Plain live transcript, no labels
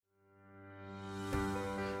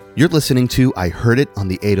You're listening to I Heard It on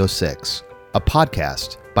the 806, a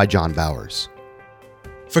podcast by John Bowers.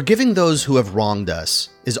 Forgiving those who have wronged us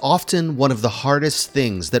is often one of the hardest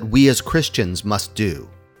things that we as Christians must do,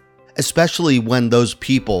 especially when those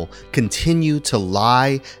people continue to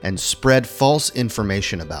lie and spread false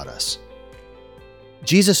information about us.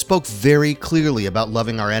 Jesus spoke very clearly about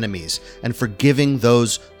loving our enemies and forgiving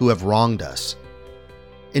those who have wronged us.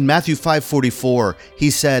 In Matthew 5:44,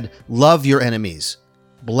 he said, "Love your enemies.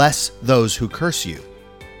 Bless those who curse you.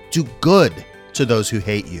 Do good to those who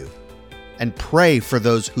hate you. And pray for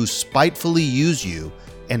those who spitefully use you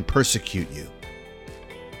and persecute you."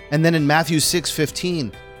 And then in Matthew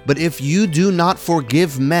 6:15, "But if you do not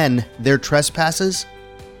forgive men their trespasses,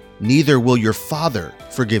 neither will your Father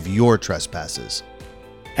forgive your trespasses."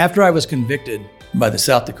 After I was convicted by the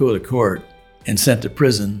South Dakota court and sent to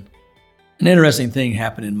prison, an interesting thing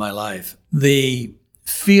happened in my life. The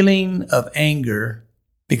feeling of anger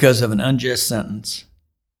because of an unjust sentence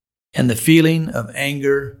and the feeling of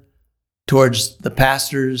anger towards the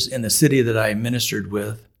pastors in the city that I ministered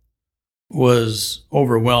with was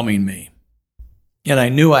overwhelming me. And I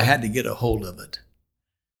knew I had to get a hold of it.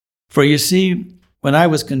 For you see, when I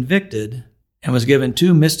was convicted and was given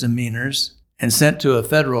 2 misdemeanors and sent to a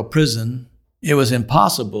federal prison, it was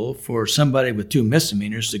impossible for somebody with 2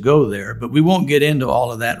 misdemeanors to go there. But we won't get into all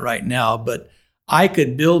of that right now. But I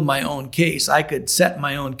could build my own case. I could set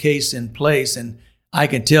my own case in place, and I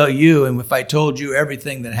could tell you, and if I told you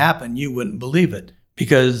everything that happened, you wouldn't believe it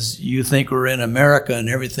because you think we're in America and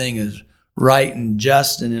everything is right and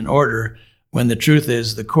just and in order, when the truth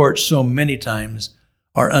is the courts so many times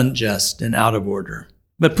are unjust and out of order.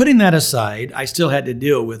 But putting that aside, I still had to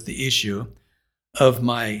deal with the issue of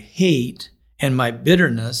my hate and my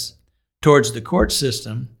bitterness towards the court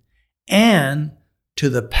system and to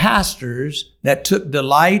the pastors that took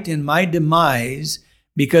delight in my demise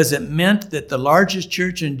because it meant that the largest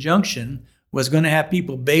church in Junction was going to have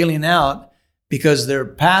people bailing out because their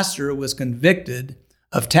pastor was convicted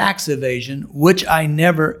of tax evasion, which I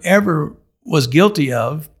never, ever was guilty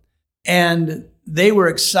of. And they were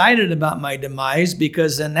excited about my demise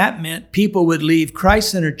because then that meant people would leave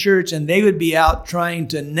Christ-centered church and they would be out trying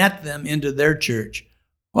to net them into their church.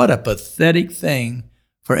 What a pathetic thing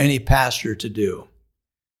for any pastor to do.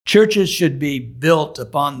 Churches should be built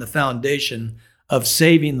upon the foundation of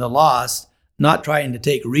saving the lost, not trying to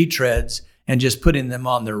take retreads and just putting them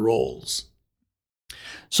on their rolls.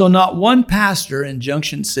 So not one pastor in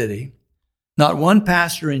Junction City, not one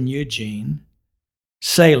pastor in Eugene,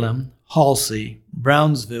 Salem, Halsey,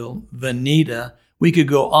 Brownsville, Veneta, we could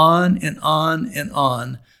go on and on and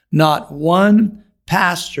on. Not one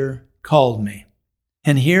pastor called me.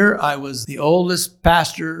 And here I was the oldest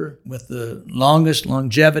pastor with the longest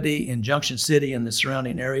longevity in Junction City and the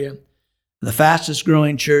surrounding area, the fastest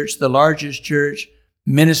growing church, the largest church,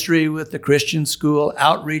 ministry with the Christian school,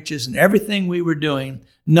 outreaches, and everything we were doing.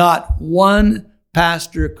 Not one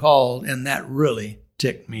pastor called, and that really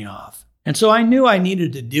ticked me off. And so I knew I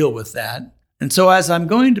needed to deal with that. And so as I'm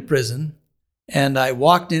going to prison, and I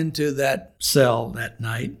walked into that cell that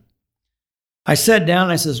night, I sat down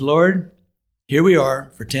and I says, "Lord, here we are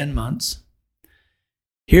for 10 months.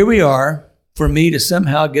 Here we are for me to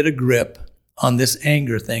somehow get a grip on this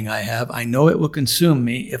anger thing I have. I know it will consume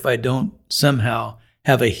me if I don't somehow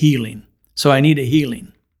have a healing. So I need a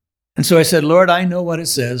healing." And so I said, "Lord, I know what it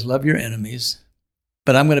says, love your enemies.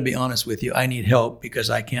 But I'm going to be honest with you. I need help because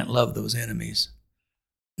I can't love those enemies.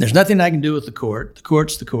 There's nothing I can do with the court. The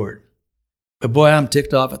court's the court. But boy, I'm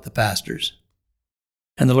ticked off at the pastors."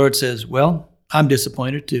 And the Lord says, "Well, I'm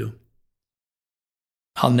disappointed too.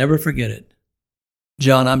 I'll never forget it.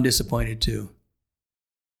 John, I'm disappointed too.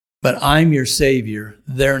 But I'm your Savior.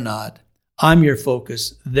 They're not. I'm your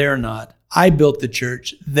focus. They're not. I built the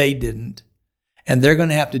church. They didn't. And they're going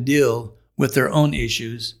to have to deal with their own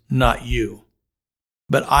issues, not you.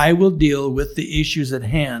 But I will deal with the issues at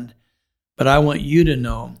hand. But I want you to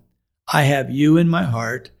know I have you in my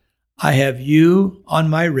heart. I have you on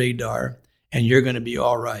my radar, and you're going to be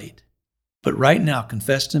all right. But right now,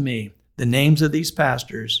 confess to me the names of these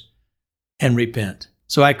pastors and repent."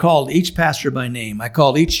 So I called each pastor by name. I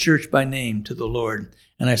called each church by name to the Lord.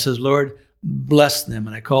 And I says, "Lord, bless them."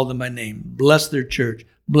 And I called them by name. Bless their church.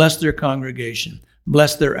 Bless their congregation.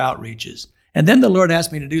 Bless their outreaches. And then the Lord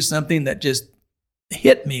asked me to do something that just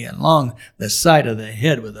hit me along the side of the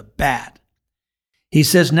head with a bat. He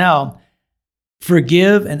says, "Now,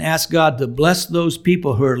 forgive and ask God to bless those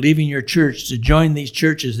people who are leaving your church to join these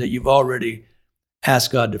churches that you've already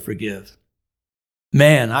asked God to forgive."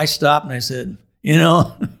 Man, I stopped and I said,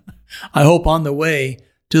 I hope on the way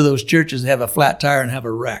to those churches they have a flat tire and have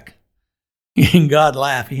a wreck. And God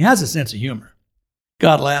laughed. He has a sense of humor.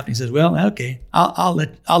 God laughed and he says, well, okay, I'll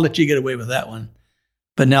let you get away with that one.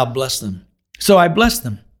 But now bless them. So I blessed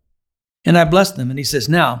them. And I blessed them. And he says,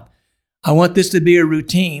 now, I want this to be a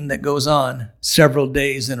routine that goes on several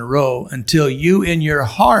days in a row until you in your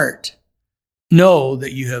heart know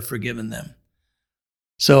that you have forgiven them.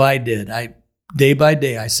 So I did. Day by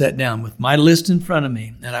day, I sat down with my list in front of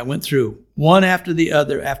me, and I went through one after the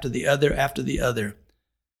other, after the other, after the other.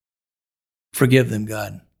 Forgive them,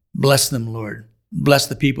 God. Bless them, Lord. Bless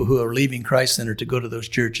the people who are leaving Christ Center to go to those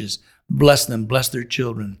churches. Bless them. Bless their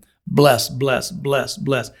children. Bless, bless, bless,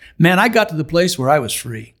 bless. Man, I got to the place where I was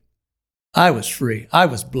free. I was free. I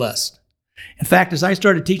was blessed. In fact, as I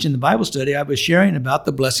started teaching the Bible study, I was sharing about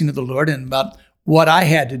the blessing of the Lord and about what I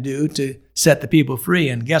had to do to set the people free.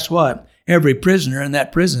 And guess what? Every prisoner in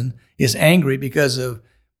that prison is angry because of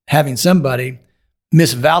having somebody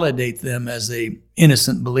misvalidate them as an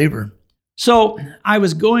innocent believer. So I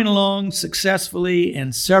was going along successfully,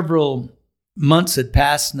 and several months had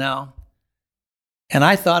passed now. And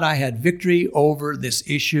I thought I had victory over this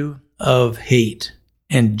issue of hate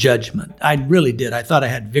and judgment. I really did. I thought I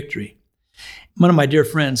had victory. One of my dear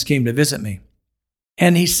friends came to visit me.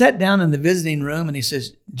 And he sat down in the visiting room and he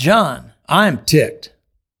says, John, I'm ticked.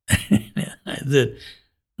 I said,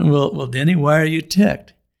 well, Denny, why are you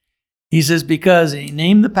ticked? He says, because he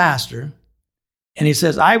named the pastor. And he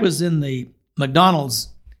says, I was in the McDonald's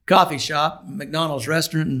coffee shop, McDonald's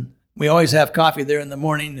restaurant, and we always have coffee there in the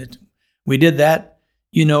morning. We did that,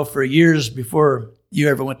 for years before you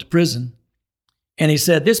ever went to prison. And he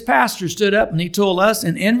said, this pastor stood up and he told us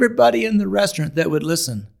and everybody in the restaurant that would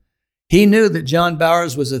listen, he knew that John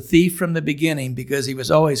Bowers was a thief from the beginning because he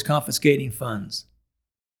was always confiscating funds.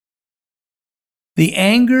 The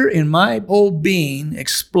anger in my whole being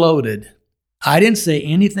exploded. I didn't say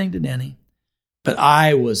anything to Denny, but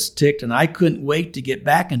I was ticked and I couldn't wait to get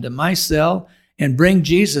back into my cell and bring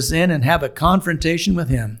Jesus in and have a confrontation with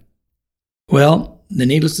him. Well,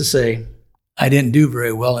 needless to say, I didn't do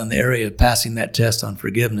very well in the area of passing that test on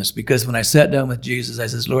forgiveness, because when I sat down with Jesus, I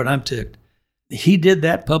says, Lord, I'm ticked. He did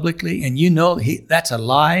that publicly, and that's a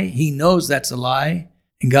lie. He knows that's a lie.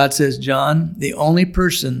 And God says, John, the only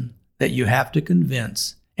person that you have to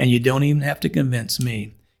convince, and you don't even have to convince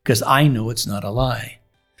me, because I know it's not a lie.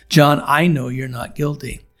 John, I know you're not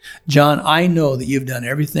guilty. John, I know that you've done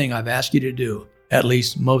everything I've asked you to do, at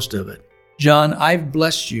least most of it. John, I've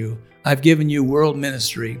blessed you. I've given you world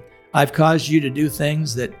ministry. I've caused you to do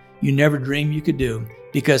things that you never dreamed you could do,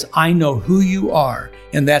 because I know who you are,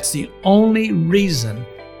 and that's the only reason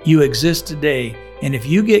you exist today. And if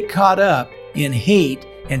you get caught up in hate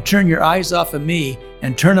and turn your eyes off of me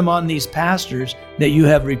and turn them on these pastors that you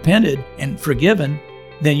have repented and forgiven,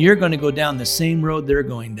 then you're going to go down the same road they're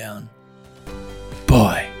going down.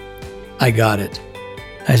 Boy, I got it.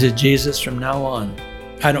 I said, Jesus, from now on,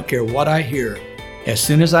 I don't care what I hear. As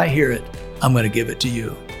soon as I hear it, I'm going to give it to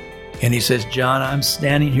you. And he says, John, I'm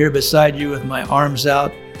standing here beside you with my arms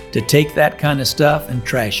out to take that kind of stuff and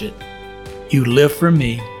trash it. You live for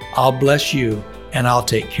me, I'll bless you, and I'll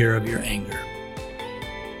take care of your anger.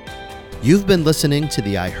 You've been listening to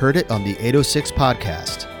the I Heard It on the 806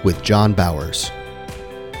 podcast with John Bowers.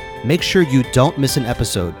 Make sure you don't miss an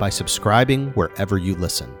episode by subscribing wherever you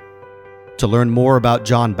listen. To learn more about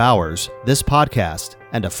John Bowers, this podcast,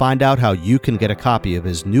 and to find out how you can get a copy of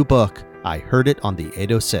his new book, I Heard It on the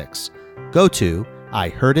 806, go to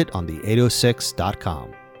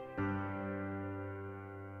ihearditonthe806.com.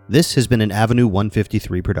 This has been an Avenue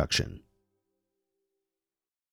 153 production.